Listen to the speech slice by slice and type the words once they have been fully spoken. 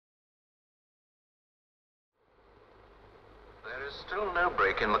Still no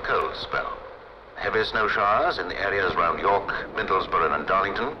break in the cold spell. Heavy snow showers in the areas around York, Middlesbrough and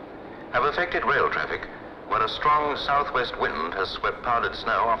Darlington have affected rail traffic, where a strong southwest wind has swept powdered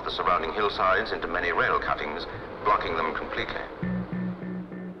snow off the surrounding hillsides into many rail cuttings, blocking them completely.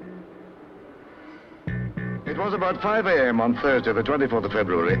 It was about 5 a.m. on Thursday, the 24th of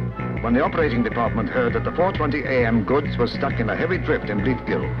February, when the operating department heard that the 4:20 a.m. goods were stuck in a heavy drift in Bleath,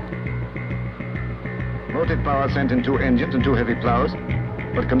 Gill. Motive power sent in 2 engines and 2 heavy plows,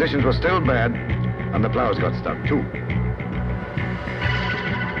 but conditions were still bad, and the plows got stuck too.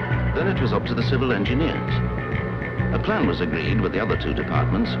 Then it was up to the civil engineers. A plan was agreed with the other 2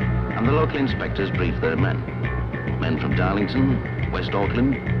 departments, and the local inspectors briefed their men. Men from Darlington, West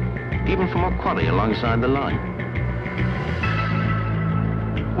Auckland, even from a quarry alongside the line.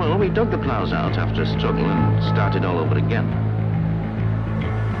 Well, we dug the plows out after a struggle and started all over again.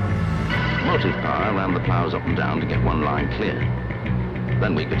 Motive power ran the plows up and down to get one line clear.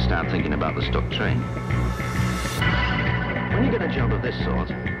 Then we could start thinking about the stuck train. When you get a job of this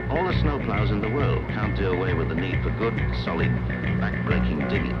sort, all the snow plows in the world can't do away with the need for good, solid, back-breaking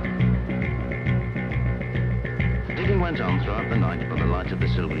digging. Digging went on throughout the night by the light of the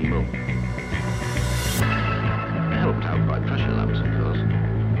silvery moon. Helped out by pressure lamps, of course.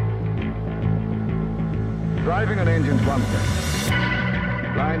 Driving an engine's one thing.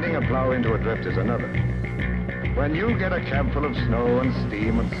 Blinding a plow into a drift is another. When you get a cab full of snow and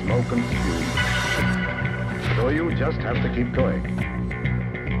steam and smoke and spume, so you just have to keep going.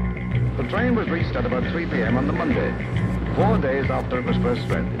 The train was reached at about 3 p.m. on the Monday, 4 days after it was first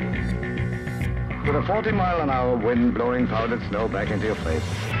stranded. With a 40-mile-an-hour wind blowing powdered snow back into your face,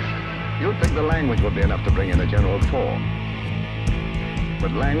 you'd think the language would be enough to bring in a general thaw.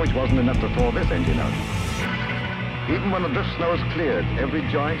 But language wasn't enough to thaw this engine out. Even when the drift snow is cleared, every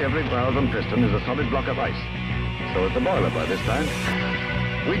joint, every valve and piston is a solid block of ice. So is the boiler by this time.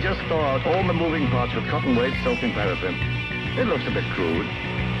 We just thaw out all the moving parts with cotton weight soaked in paraffin. It looks a bit crude.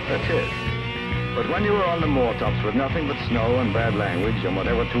 It is. But when you are on the moortops with nothing but snow and bad language and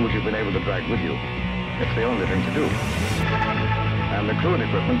whatever tools you've been able to drag with you, it's the only thing to do. And the crude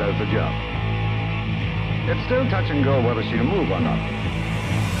equipment does the job. It's still touch and go whether she'll move or not.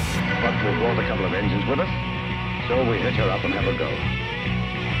 But we brought a couple of engines with us, so we hitch her up and have a go.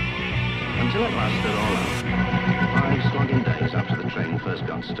 Until at last they're all out. 5 slogging days after the train first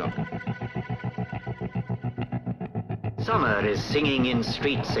got stuck. Summer is singing in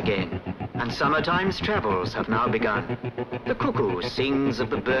streets again, and summertime's travels have now begun. The cuckoo sings of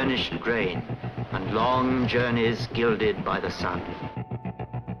the burnished grain, and long journeys gilded by the sun.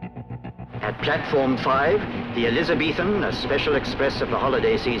 At platform 5, the Elizabethan, a special express of the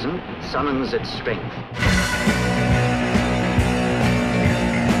holiday season, summons its strength.